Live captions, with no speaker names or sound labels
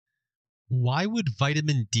Why would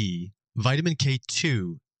vitamin D, vitamin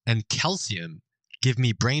K2, and calcium give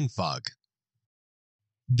me brain fog?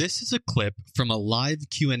 This is a clip from a live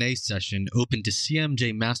Q&A session open to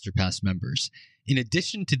CMJ MasterPass members. In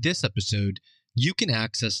addition to this episode, you can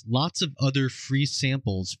access lots of other free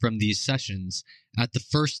samples from these sessions at the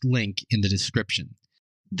first link in the description.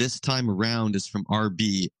 This time around is from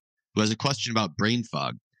RB, who has a question about brain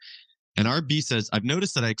fog. And RB says, I've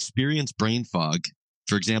noticed that I experience brain fog,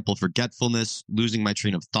 for example, forgetfulness, losing my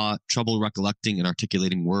train of thought, trouble recollecting and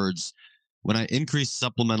articulating words, when I increase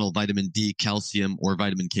supplemental vitamin D, calcium, or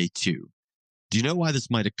vitamin K2. Do you know why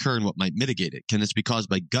this might occur and what might mitigate it? Can this be caused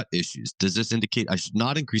by gut issues? Does this indicate I should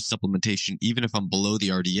not increase supplementation even if I'm below the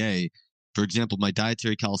RDA? For example, my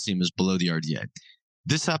dietary calcium is below the RDA.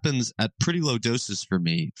 This happens at pretty low doses for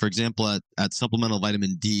me. For example, at supplemental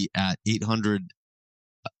vitamin D at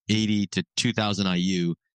 880 to 2000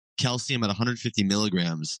 IU, calcium at 150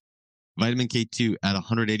 milligrams, vitamin K2 at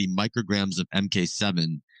 180 micrograms of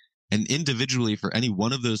MK7, and individually for any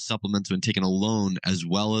one of those supplements when taken alone, as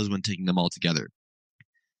well as when taking them all together.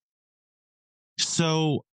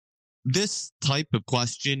 So this type of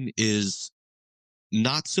question is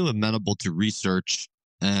not so amenable to research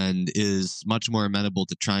and is much more amenable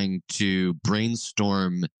to trying to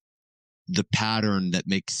brainstorm the pattern that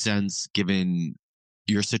makes sense given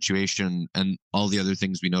your situation and all the other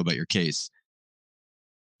things we know about your case.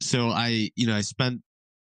 So I spent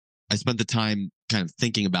the time kind of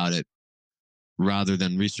thinking about it rather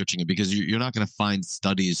than researching it, because you're not going to find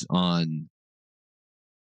studies on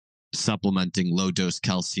supplementing low dose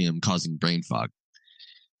calcium causing brain fog.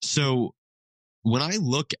 So when I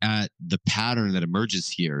look at the pattern that emerges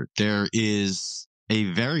here, there is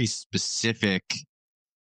a very specific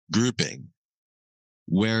grouping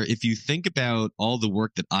where if you think about all the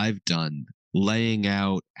work that I've done laying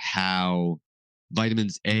out how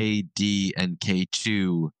vitamins A, D, and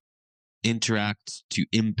K2 interact to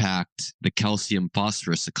impact the calcium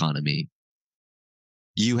phosphorus economy,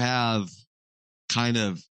 you have kind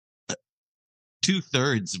of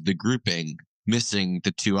 2/3 of the grouping missing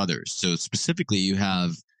the two others. So specifically, you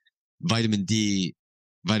have vitamin D,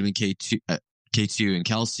 vitamin K2, and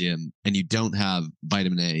calcium, and you don't have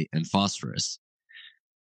vitamin A and phosphorus.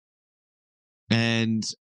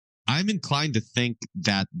 And I'm inclined to think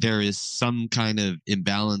that there is some kind of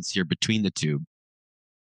imbalance here between the two.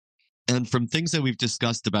 And from things that we've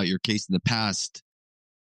discussed about your case in the past,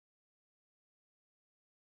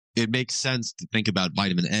 it makes sense to think about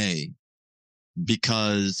vitamin A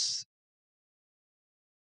because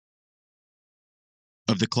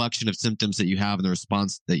of the collection of symptoms that you have and the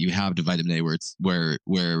response that you have to vitamin A, where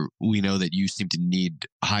we know that you seem to need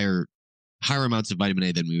higher amounts of vitamin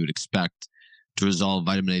A than we would expect to resolve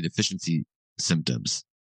vitamin A deficiency symptoms.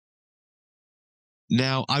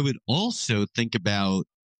 Now, I would also think about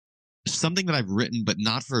something that I've written, but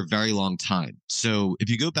not for a very long time. So if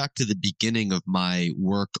you go back to the beginning of my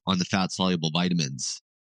work on the fat-soluble vitamins,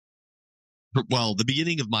 the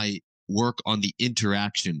beginning of my work on the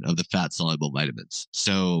interaction of the fat-soluble vitamins.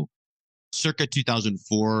 So circa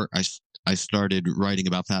 2004, I started writing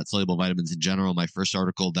about fat-soluble vitamins in general. My first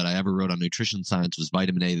article that I ever wrote on nutrition science was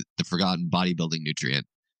Vitamin A, the Forgotten Bodybuilding Nutrient,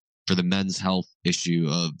 for the Men's Health issue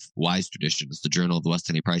of Wise Traditions, the journal of the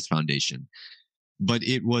Weston A. Price Foundation. But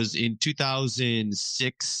it was in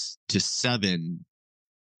 2006 to 7,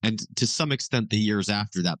 and to some extent the years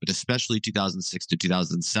after that, but especially 2006 to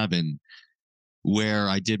 2007, where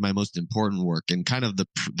I did my most important work. And kind of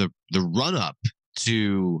the run-up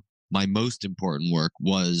to my most important work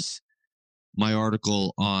was my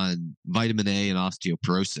article on vitamin A and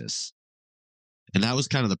osteoporosis. And that was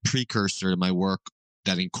kind of the precursor to my work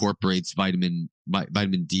that incorporates vitamin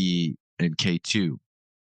D and K2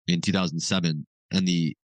 in 2007.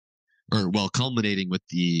 Culminating with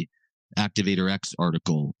the Activator X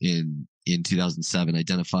article in 2007,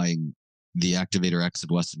 identifying the Activator X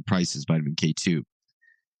of Weston Price as vitamin K2.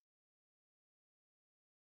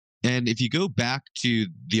 And if you go back to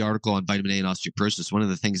the article on vitamin A and osteoporosis, one of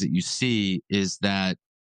the things that you see is that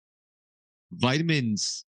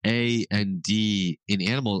vitamins A and D in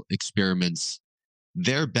animal experiments,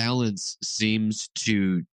 their balance seems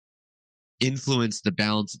to influence the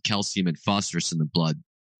balance of calcium and phosphorus in the blood.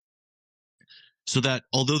 So that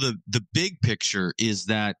although the big picture is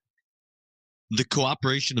that the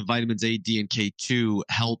cooperation of vitamins A, D, and K2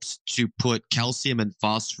 helps to put calcium and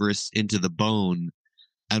phosphorus into the bone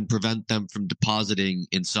and prevent them from depositing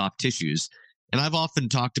in soft tissues. And I've often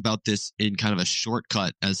talked about this in kind of a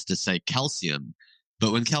shortcut as to say calcium,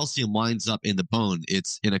 But when calcium winds up in the bone,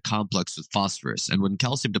 it's in a complex with phosphorus. And when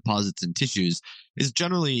calcium deposits in tissues, it's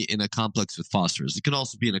generally in a complex with phosphorus. It can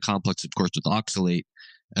also be in a complex, of course, with oxalate.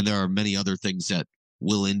 And there are many other things that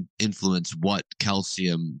will influence what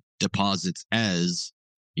calcium deposits as,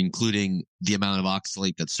 including the amount of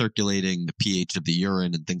oxalate that's circulating, the pH of the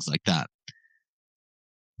urine, and things like that.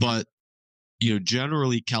 But,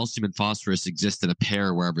 generally calcium and phosphorus exist in a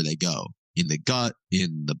pair wherever they go. In the gut,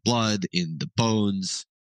 in the blood, in the bones,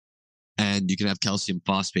 and you can have calcium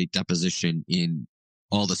phosphate deposition in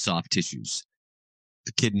all the soft tissues,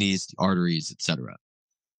 the kidneys, the arteries, etc.,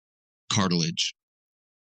 cartilage,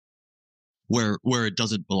 where it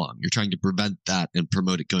doesn't belong. You're trying to prevent that and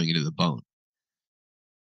promote it going into the bone.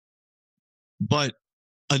 But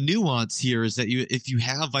a nuance here is that if you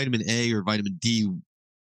have vitamin A or vitamin D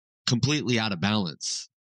completely out of balance,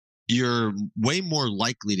 you're way more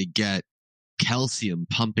likely to get calcium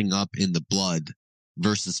pumping up in the blood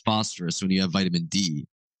versus phosphorus when you have vitamin D.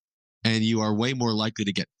 And you are way more likely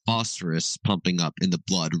to get phosphorus pumping up in the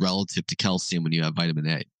blood relative to calcium when you have vitamin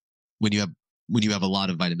A. When you have a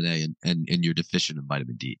lot of vitamin A and you're deficient in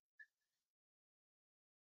vitamin D.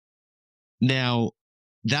 Now,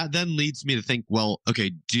 that then leads me to think, well,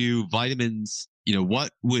 okay, do vitamins,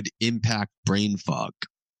 what would impact brain fog?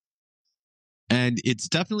 And it's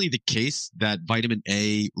definitely the case that vitamin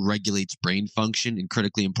A regulates brain function in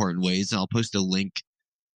critically important ways. And I'll post a link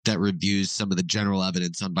that reviews some of the general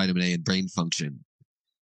evidence on vitamin A and brain function.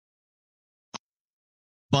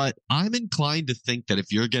 But I'm inclined to think that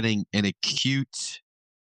if you're getting an acute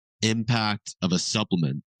impact of a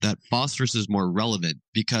supplement, that phosphorus is more relevant,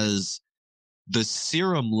 because the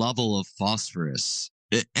serum level of phosphorus,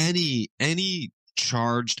 any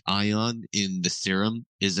charged ion in the serum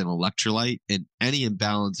is an electrolyte, and any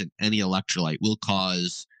imbalance in any electrolyte will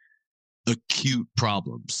cause acute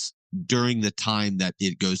problems during the time that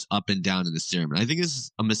it goes up and down in the serum. And I think this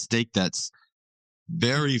is a mistake that's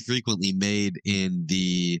very frequently made in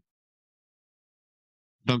the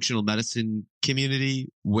functional medicine community,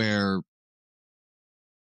 where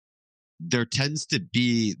there tends to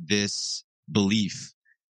be this belief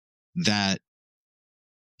that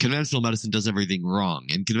conventional medicine does everything wrong,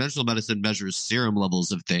 and conventional medicine measures serum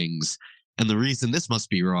levels of things. And the reason this must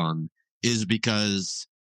be wrong is because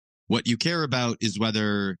what you care about is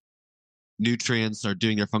whether nutrients are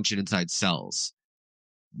doing their function inside cells.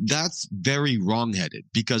 That's very wrongheaded,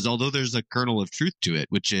 because although there's a kernel of truth to it,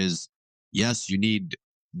 which is, yes, you need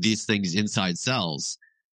these things inside cells,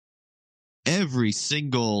 every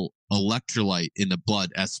single electrolyte in the blood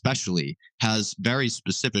especially has very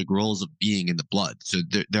specific roles of being in the blood. So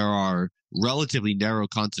there are relatively narrow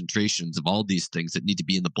concentrations of all these things that need to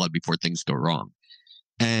be in the blood before things go wrong.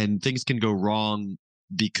 And things can go wrong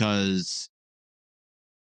because,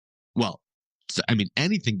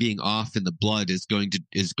 anything being off in the blood is going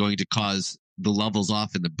to cause the levels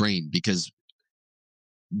off in the brain, because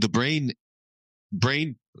the brain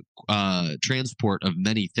transport of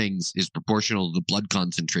many things is proportional to the blood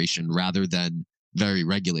concentration rather than very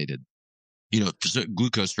regulated.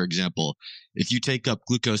 Glucose, for example, if you take up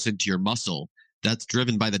glucose into your muscle, that's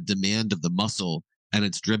driven by the demand of the muscle, and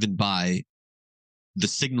it's driven by the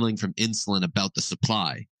signaling from insulin about the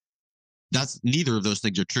supply. Neither of those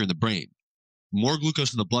things are true in the brain. More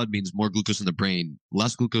glucose in the blood means more glucose in the brain.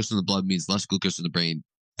 Less glucose in the blood means less glucose in the brain.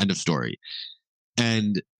 End of story.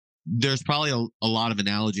 And there's probably a lot of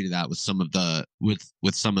analogy to that with some of the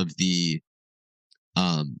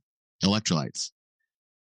electrolytes.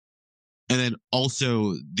 And then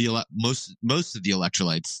also most of the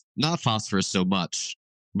electrolytes, not phosphorus so much,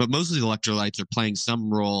 but most of the electrolytes are playing some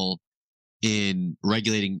role in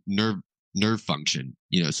regulating nerve function.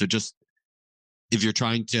 So just if you're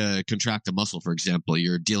trying to contract a muscle, for example,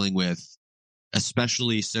 you're dealing with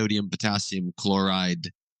especially sodium, potassium,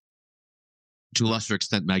 chloride, to a lesser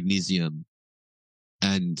extent magnesium,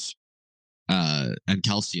 and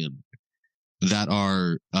calcium, that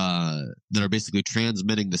are basically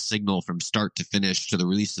transmitting the signal from start to finish to the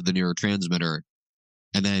release of the neurotransmitter,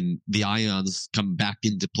 and then the ions come back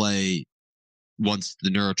into play once the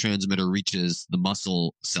neurotransmitter reaches the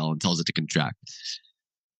muscle cell and tells it to contract.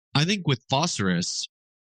 I think with phosphorus,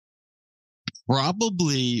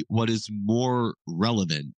 probably what is more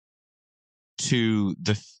relevant to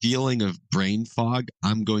the feeling of brain fog,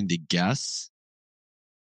 I'm going to guess,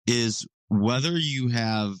 is whether you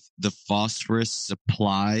have the phosphorus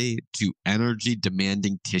supply to energy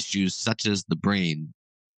demanding tissues such as the brain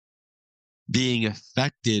being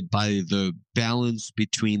affected by the balance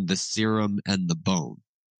between the serum and the bone.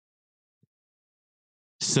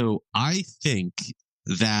 So I think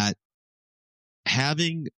that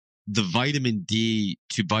having the vitamin D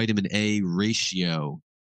to vitamin A ratio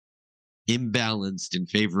imbalanced in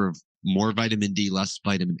favor of more vitamin D, less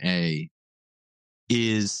vitamin A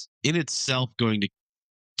is in itself going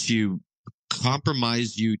to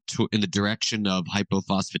compromise you in the direction of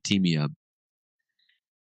hypophosphatemia.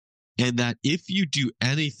 And that if you do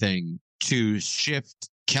anything to shift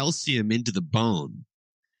calcium into the bone,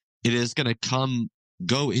 it is going to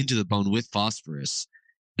go into the bone with phosphorus.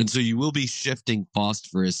 And so you will be shifting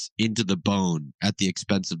phosphorus into the bone at the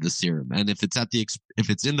expense of the serum. And if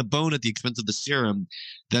it's in the bone at the expense of the serum,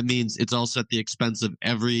 that means it's also at the expense of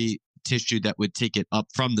every tissue that would take it up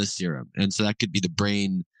from the serum. And so that could be the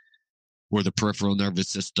brain or the peripheral nervous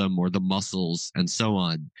system or the muscles and so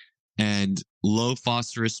on. And low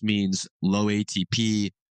phosphorus means low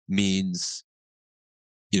ATP, means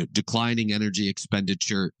declining energy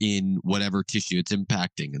expenditure in whatever tissue it's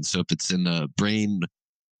impacting. And so if it's in the brain,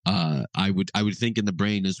 I would think in the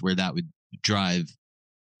brain is where that would drive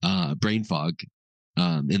brain fog.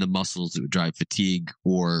 In the muscles, it would drive fatigue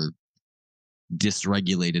or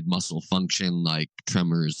dysregulated muscle function like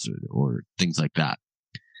tremors or things like that.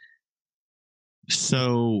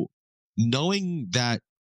 So knowing that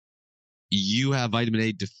you have vitamin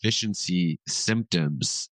A deficiency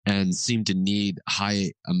symptoms and seem to need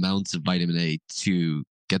high amounts of vitamin A to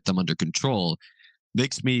get them under control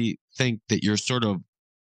makes me think that you're sort of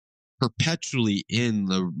perpetually in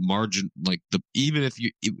the margin, even if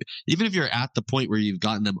you're at the point where you've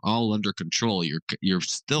gotten them all under control, you're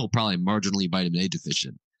still probably marginally vitamin A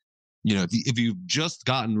deficient. If you've just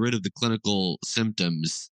gotten rid of the clinical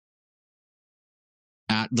symptoms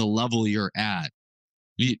at the level you're at,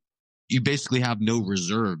 you basically have no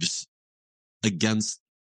reserves against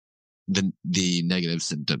the negative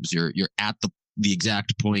symptoms. You're at the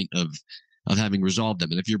exact point of having resolved them.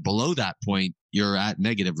 And if you're below that point, you're at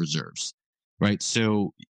negative reserves, right?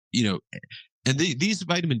 So, and these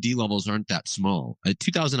vitamin D levels aren't that small.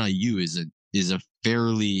 2000 IU is a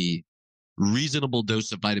fairly reasonable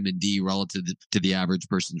dose of vitamin D relative to the average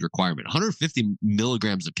person's requirement. 150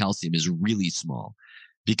 milligrams of calcium is really small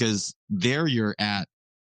because there you're at,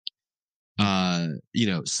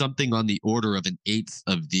 something on the order of an eighth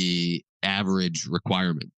of the average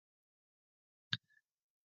requirement.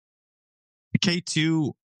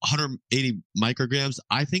 K2, 180 micrograms.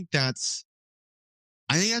 I think that's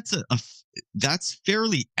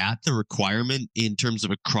fairly at the requirement in terms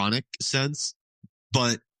of a chronic sense,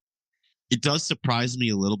 but it does surprise me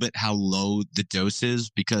a little bit how low the dose is,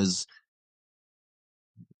 because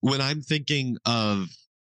when I'm thinking of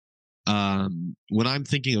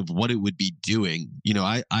what it would be doing,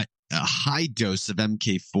 a high dose of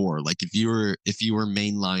MK4, like if you were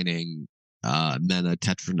mainlining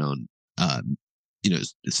metatetrenone,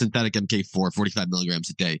 synthetic MK4, 45 milligrams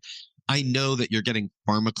a day, I know that you're getting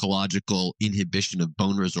pharmacological inhibition of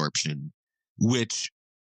bone resorption, which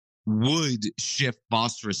would shift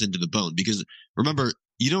phosphorus into the bone. Because remember,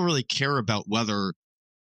 you don't really care about whether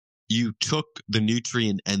you took the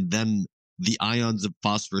nutrient and then the ions of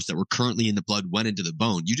phosphorus that were currently in the blood went into the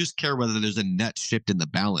bone. You just care whether there's a net shift in the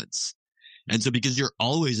balance. And so because you're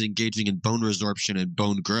always engaging in bone resorption and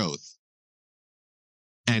bone growth,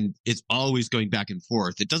 and it's always going back and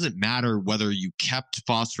forth, it doesn't matter whether you kept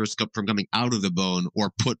phosphorus from coming out of the bone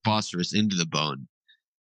or put phosphorus into the bone,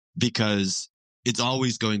 because it's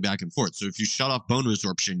always going back and forth. So if you shut off bone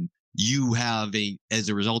resorption, you have as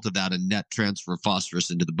a result of that, a net transfer of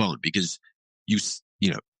phosphorus into the bone, because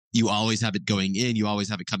you always have it going in, you always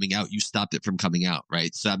have it coming out, you stopped it from coming out,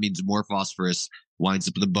 right? So that means more phosphorus winds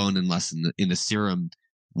up in the bone and less in the serum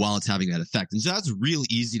while it's having that effect. And so that's real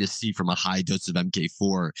easy to see from a high dose of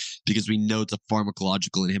MK4, because we know it's a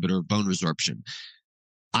pharmacological inhibitor of bone resorption.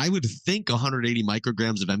 I would think 180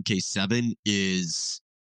 micrograms of MK7 is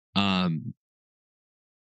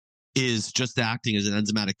just acting as an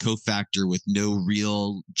enzymatic cofactor with no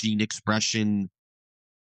real gene expression.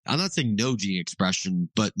 I'm not saying no gene expression,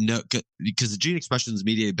 but no, because the gene expression is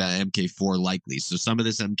mediated by MK4 likely. So some of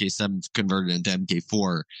this MK7 is converted into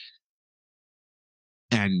MK4,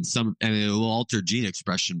 and it will alter gene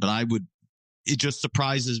expression. But it just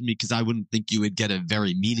surprises me, because I wouldn't think you would get a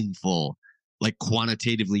very meaningful, like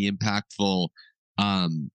quantitatively impactful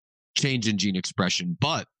change in gene expression.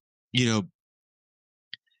 But it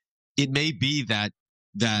may be that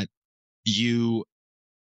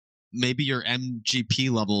maybe your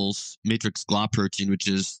MGP levels, matrix GLA protein, which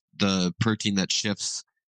is the protein that shifts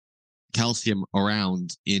calcium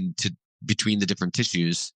around between the different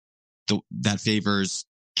tissues, that favors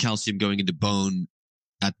calcium going into bone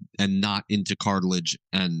and not into cartilage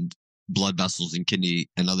and blood vessels and kidney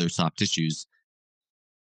and other soft tissues.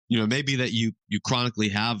 maybe that you chronically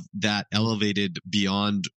have that elevated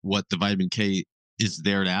beyond what the vitamin K is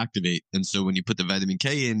there to activate. And so when you put the vitamin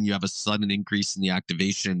K in, you have a sudden increase in the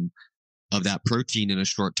activation of that protein in a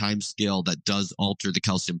short time scale that does alter the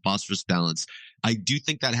calcium phosphorus balance. I do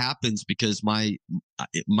think that happens because my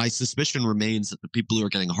suspicion remains that the people who are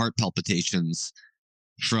getting heart palpitations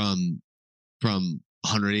from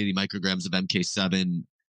 180 micrograms of MK7,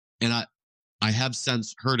 and I have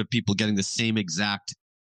since heard of people getting the same exact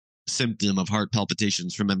symptom of heart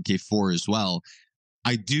palpitations from MK4 as well.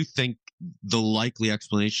 I do think the likely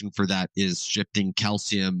explanation for that is shifting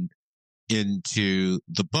calcium into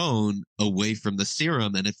the bone away from the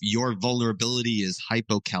serum. And if your vulnerability is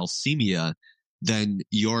hypocalcemia, then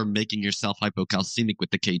you're making yourself hypocalcemic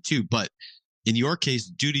with the K2. But in your case,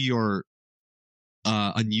 due to your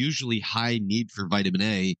unusually high need for vitamin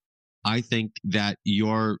A, I think that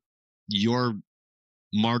your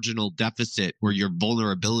marginal deficit or your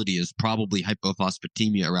vulnerability is probably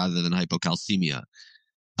hypophosphatemia rather than hypocalcemia.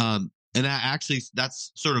 And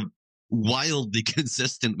that's sort of wildly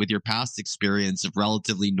consistent with your past experience of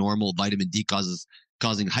relatively normal vitamin D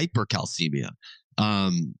causing hypercalcemia.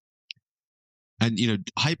 And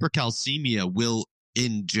hypercalcemia will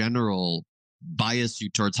in general bias you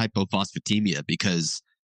towards hypophosphatemia because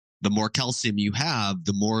the more calcium you have,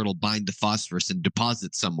 the more it'll bind to phosphorus and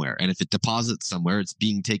deposit somewhere. And if it deposits somewhere, it's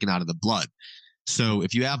being taken out of the blood. So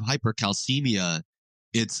if you have hypercalcemia,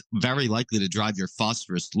 it's very likely to drive your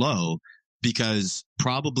phosphorus low because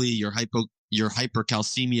probably your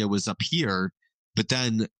hypercalcemia was up here, but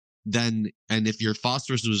then if your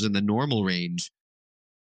phosphorus was in the normal range,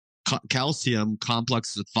 calcium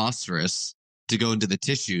complexes with phosphorus to go into the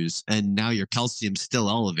tissues, and now your calcium's still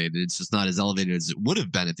elevated. It's just not as elevated as it would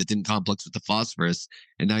have been if it didn't complex with the phosphorus,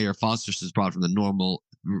 and now your phosphorus is brought from the normal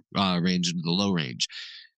range into the low range.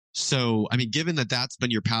 So, I mean, given that that's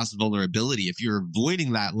been your past vulnerability, if you're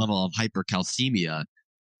avoiding that level of hypercalcemia,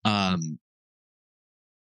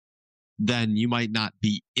 then you might not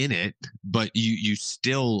be in it, but you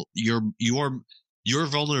still, your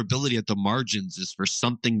vulnerability at the margins is for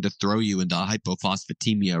something to throw you into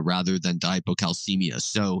hypophosphatemia rather than to hypocalcemia.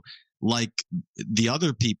 So like the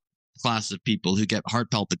other class of people who get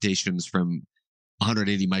heart palpitations from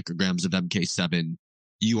 180 micrograms of MK7,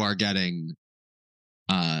 you are getting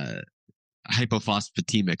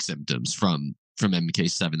hypophosphatemic symptoms from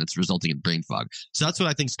MK7 that's resulting in brain fog. So that's what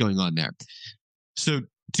I think is going on there. So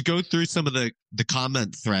to go through some of the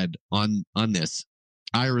comment thread on this,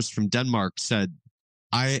 Iris from Denmark said,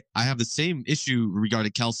 I have the same issue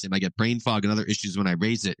regarding calcium. I get brain fog and other issues when I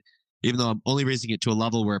raise it, even though I'm only raising it to a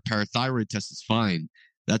level where a parathyroid test is fine.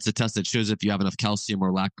 That's a test that shows if you have enough calcium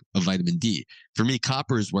or lack of vitamin D. For me,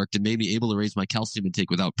 copper has worked and made me able to raise my calcium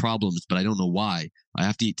intake without problems, but I don't know why. I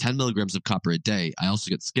have to eat 10 milligrams of copper a day. I also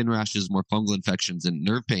get skin rashes, more fungal infections, and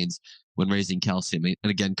nerve pains when raising calcium.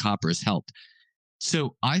 And again, copper has helped.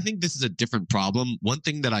 So I think this is a different problem. One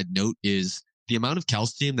thing that I'd note is the amount of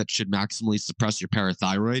calcium that should maximally suppress your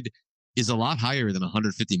parathyroid is a lot higher than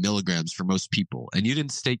 150 milligrams for most people. And you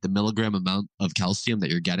didn't state the milligram amount of calcium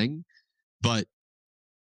that you're getting, but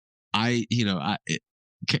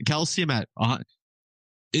calcium at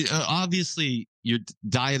obviously your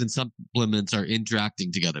diet and supplements are interacting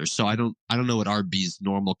together. So I don't know what RB's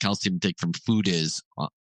normal calcium intake from food is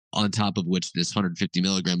on top of which this 150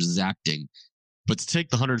 milligrams is acting. But to take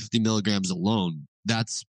the 150 milligrams alone,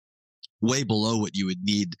 that's way below what you would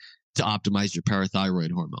need to optimize your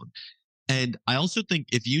parathyroid hormone. And I also think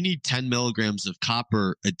if you need 10 milligrams of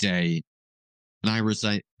copper a day, and Iris,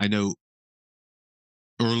 I know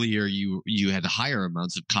earlier you had higher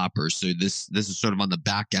amounts of copper, so this is sort of on the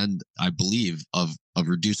back end, I believe, of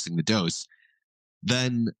reducing the dose.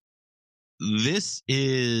 Then this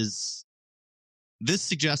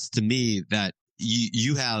suggests to me that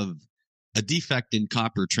you have a defect in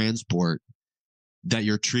copper transport that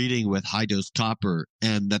you're treating with high dose copper,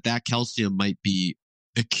 and that calcium might be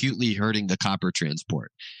acutely hurting the copper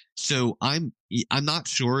transport. So I'm not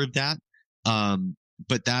sure of that.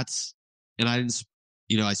 But that's, and I didn't,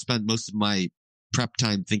 I spent most of my prep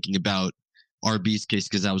time thinking about RB's case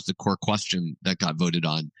because that was the core question that got voted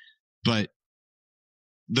on. But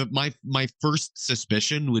my first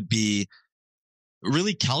suspicion would be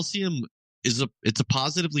really calcium it's a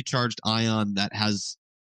positively charged ion that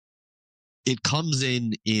it comes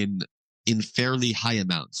in fairly high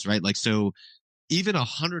amounts, right? Like, so even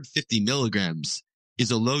 150 milligrams is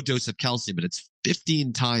a low dose of calcium, but it's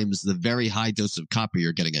 15 times the very high dose of copper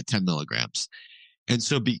you're getting at 10 milligrams. And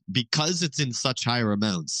so because it's in such higher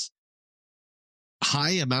amounts,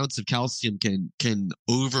 high amounts of calcium can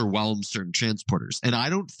overwhelm certain transporters. And I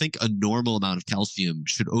don't think a normal amount of calcium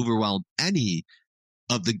should overwhelm any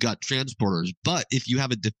of the gut transporters. But if you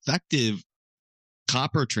have a defective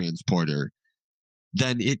copper transporter,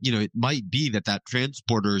 then it might be that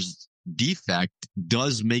transporter's defect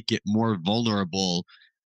does make it more vulnerable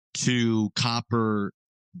to copper,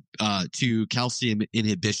 to calcium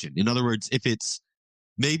inhibition. In other words, if it's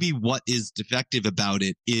maybe what is defective about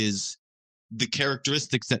it is the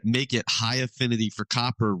characteristics that make it high affinity for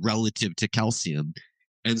copper relative to calcium.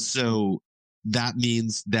 And so that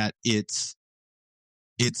means that its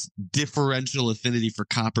differential affinity for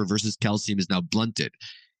copper versus calcium is now blunted.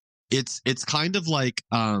 It's kind of like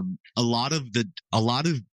a lot of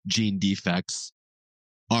gene defects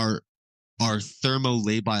are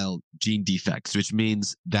thermolabile gene defects, which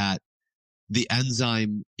means that the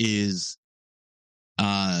enzyme is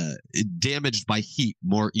damaged by heat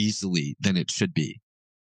more easily than it should be.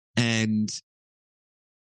 And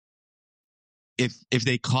if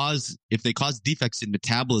they cause defects in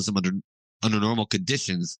metabolism under normal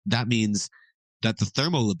conditions, that means that the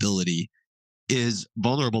thermolability is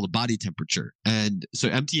vulnerable to body temperature. And so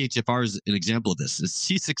MTHFR is an example of this. The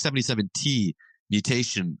C677T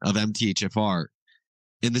mutation of MTHFR,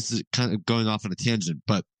 and this is kind of going off on a tangent,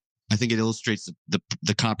 but I think it illustrates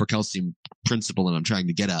the copper calcium principle that I'm trying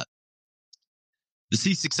to get at. The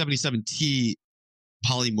C677T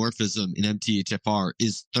polymorphism in MTHFR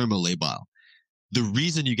is thermolabile. The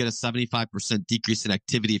reason you get a 75% decrease in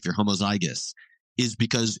activity if you're homozygous is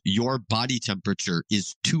because your body temperature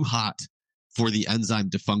is too hot for the enzyme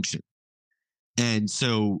to function. And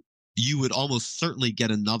so you would almost certainly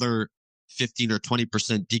get another 15 or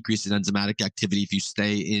 20% decrease in enzymatic activity if you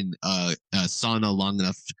stay in a sauna long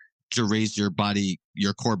enough to raise your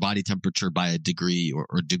core body temperature by a degree or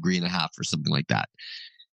degree and a half or something like that.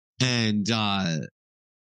 And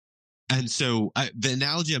so the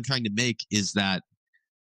analogy I'm trying to make is that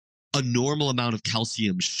a normal amount of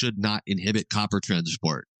calcium should not inhibit copper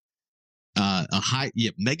transport.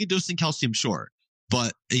 Megadosing calcium, sure,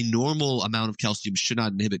 but a normal amount of calcium should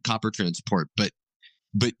not inhibit copper transport. But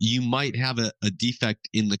you might have a defect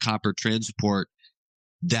in the copper transport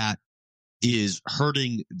that is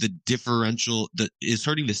hurting the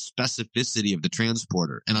specificity of the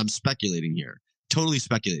transporter. And I'm speculating here, totally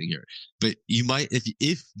speculating here. But you might,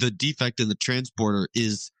 if the defect in the transporter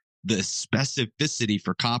is the specificity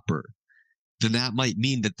for copper, then that might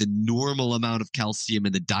mean that the normal amount of calcium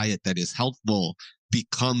in the diet that is healthful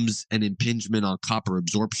becomes an impingement on copper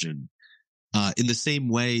absorption. In the same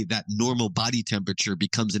way that normal body temperature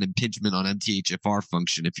becomes an impingement on MTHFR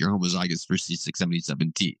function if you're homozygous for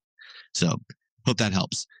C677T. So hope that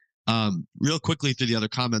helps. Real quickly through the other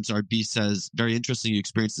comments, RB says, very interesting. You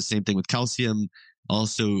experienced the same thing with calcium.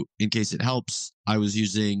 Also, in case it helps, I was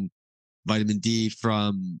using vitamin D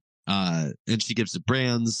from, and she gives the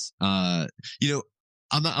brands. I'm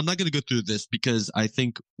not going to go through this because I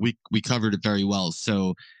think we covered it very well.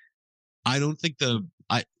 So I don't think the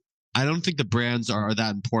brands are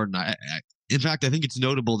that important. In fact, I think it's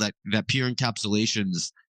notable that pure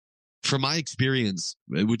encapsulations, from my experience,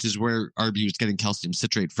 which is where RB was getting calcium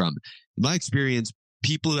citrate from, in my experience,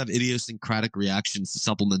 people who have idiosyncratic reactions to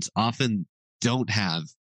supplements often don't have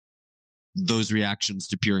those reactions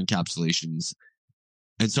to pure encapsulations.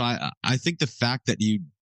 And so I think the fact that you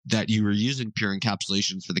were using pure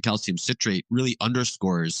encapsulations for the calcium citrate really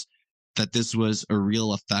underscores that this was a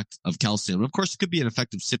real effect of calcium. Of course, it could be an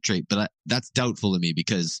effect of citrate, but that's doubtful to me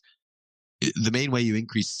because the main way you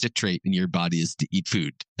increase citrate in your body is to eat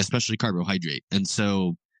food, especially carbohydrate. And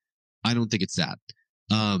so I don't think it's that.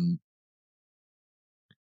 And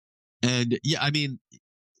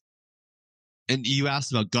you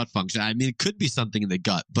asked about gut function. I mean, it could be something in the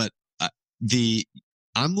gut, but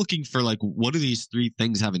I'm looking for what do these three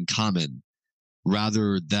things have in common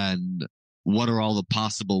rather than what are all the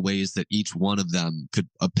possible ways that each one of them could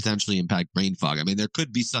potentially impact brain fog. I mean, there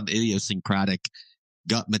could be some idiosyncratic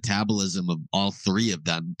gut metabolism of all three of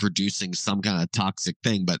them producing some kind of toxic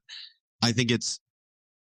thing. But I think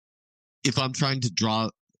if I'm trying to draw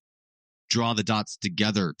the dots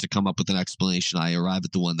together to come up with an explanation, I arrive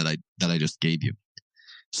at the one that I just gave you.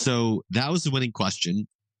 So that was the winning question.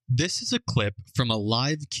 This is a clip from a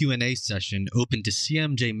live Q&A session open to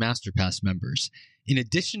CMJ MasterPass members. In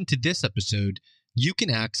addition to this episode, you can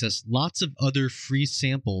access lots of other free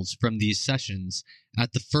samples from these sessions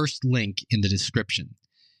at the first link in the description.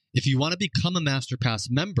 If you want to become a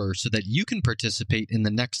MasterPass member so that you can participate in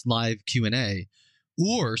the next live Q&A,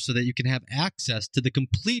 or so that you can have access to the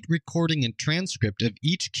complete recording and transcript of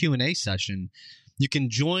each Q&A session, You can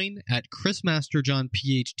join at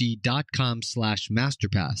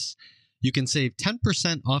chrismasterjohnphd.com/masterpass. You can save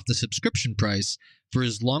 10% off the subscription price for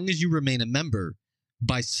as long as you remain a member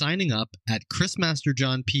by signing up at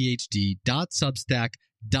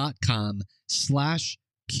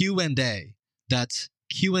chrismasterjohnphd.substack.com/Q&A. That's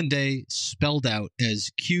Q&A spelled out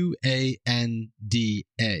as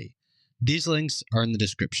Qanda. These links are in the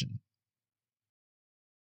description.